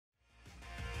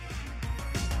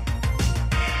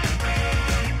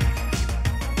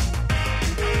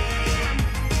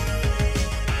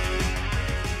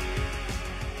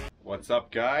What's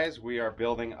up, guys? We are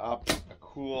building up a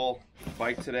cool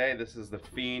bike today. This is the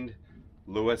Fiend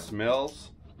Lewis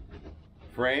Mills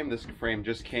frame. This frame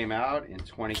just came out in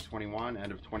 2021,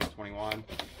 end of 2021.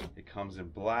 It comes in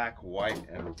black, white,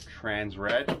 and trans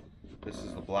red. This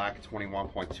is the black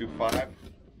 21.25.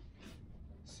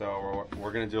 So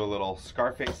we're gonna do a little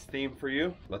Scarface theme for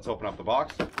you. Let's open up the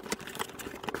box.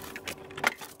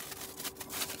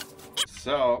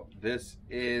 So this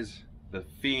is the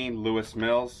Fiend Lewis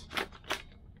Mills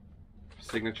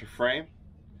signature frame.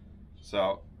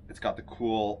 So it's got the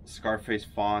cool Scarface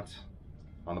font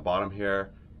on the bottom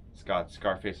here. It's got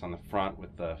Scarface on the front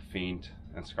with the Fiend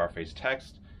and Scarface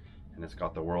text, and it's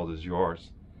got the "World is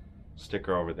Yours"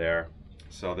 sticker over there.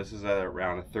 So this is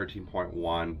around a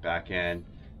 13.1 back end,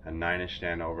 a 9-inch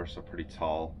standover, so pretty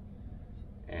tall,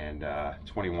 and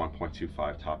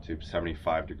 21.25 top tube,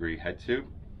 75-degree head tube.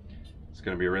 It's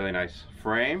going to be a really nice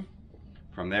frame.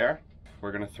 From there,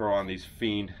 we're going to throw on these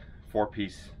Fiend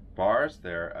 4-piece bars.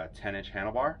 They're a 10-inch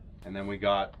handlebar. And then we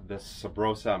got this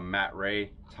Sabrosa Matte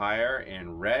Ray tire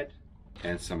in red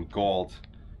and some gold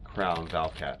crown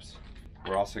valve caps.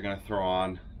 We're also going to throw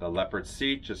on the leopard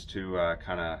seat just to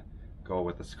kind of go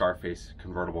with the Scarface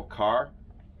convertible car.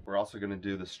 We're also going to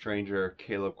do the Stranger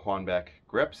Caleb Quanbeck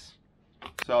grips.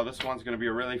 So this one's going to be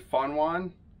a really fun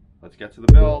one. Let's get to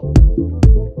the build.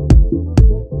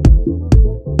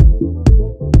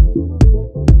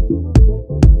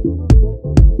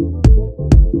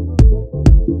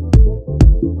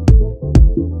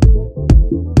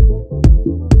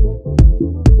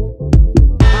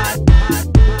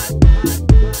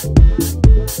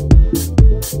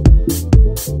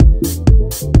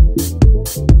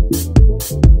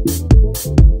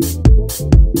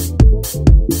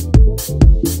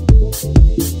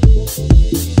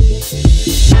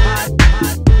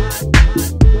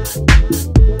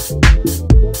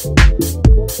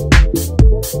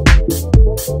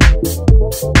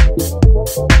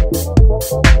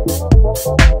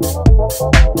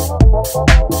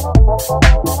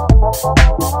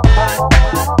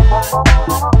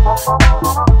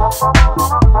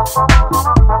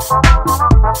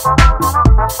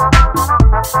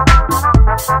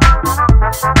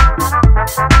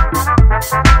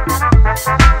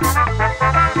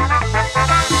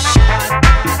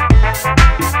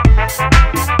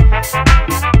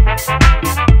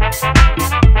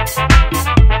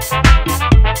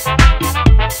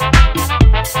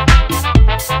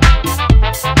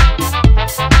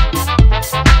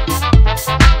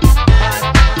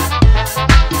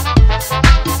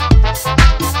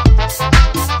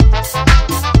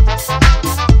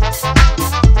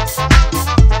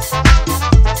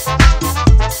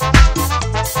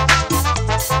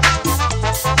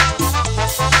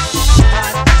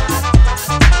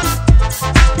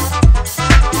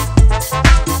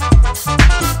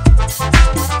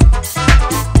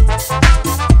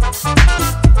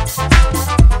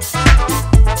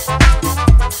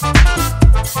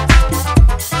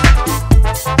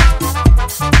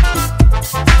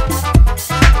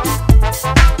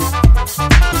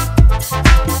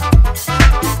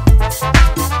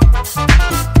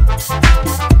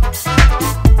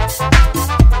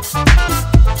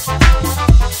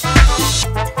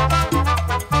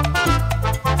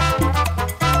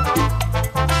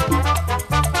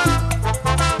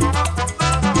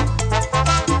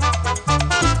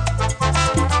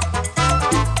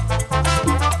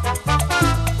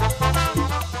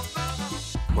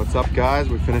 What's up, guys?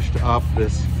 We finished up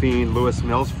this Fiend Lewis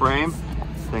Mills frame.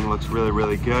 This thing looks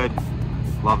really good.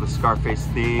 Love the Scarface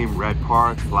theme, red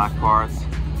parts, black parts,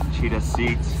 cheetah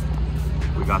seats.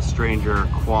 We got Stranger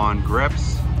Quan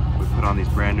grips. We put on these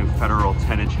brand new Federal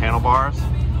 10-inch handlebars.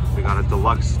 We got a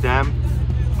deluxe stem.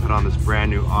 Put on this brand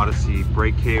new Odyssey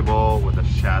brake cable with a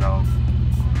shadow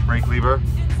brake lever.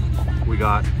 We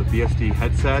got the BSD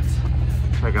headset.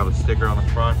 Check out the sticker on the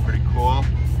front, pretty cool.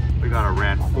 We got a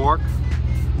Ran fork.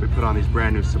 We put on these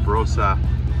brand new Sabrosa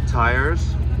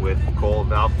tires with gold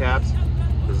valve caps.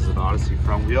 This is an Odyssey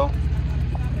front wheel.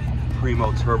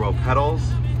 Primo turbo pedals.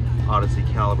 Odyssey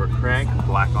caliber crank,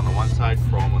 black on the one side,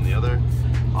 chrome on the other.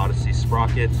 Odyssey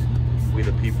sprocket. We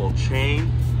the People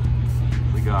chain.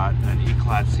 We got an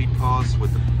E-clad seat post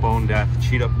with the bone deaf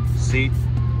cheetah seat.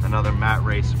 Another Matte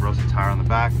Ray Sabrosa tire on the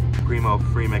back. Primo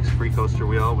Freemix free coaster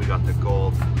wheel. We got the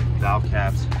gold valve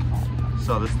caps.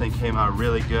 So this thing came out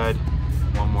really good.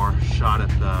 One more shot at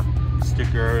the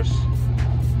stickers.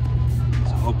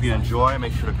 So hope you enjoy.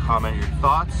 Make sure to comment your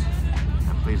thoughts,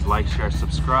 and please like, share,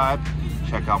 subscribe.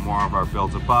 Check out more of our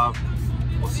builds above.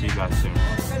 We'll see you guys soon.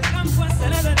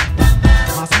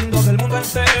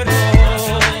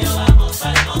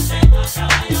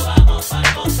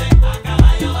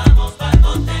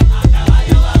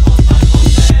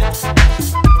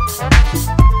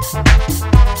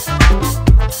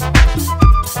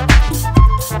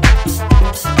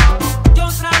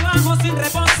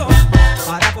 Fiend,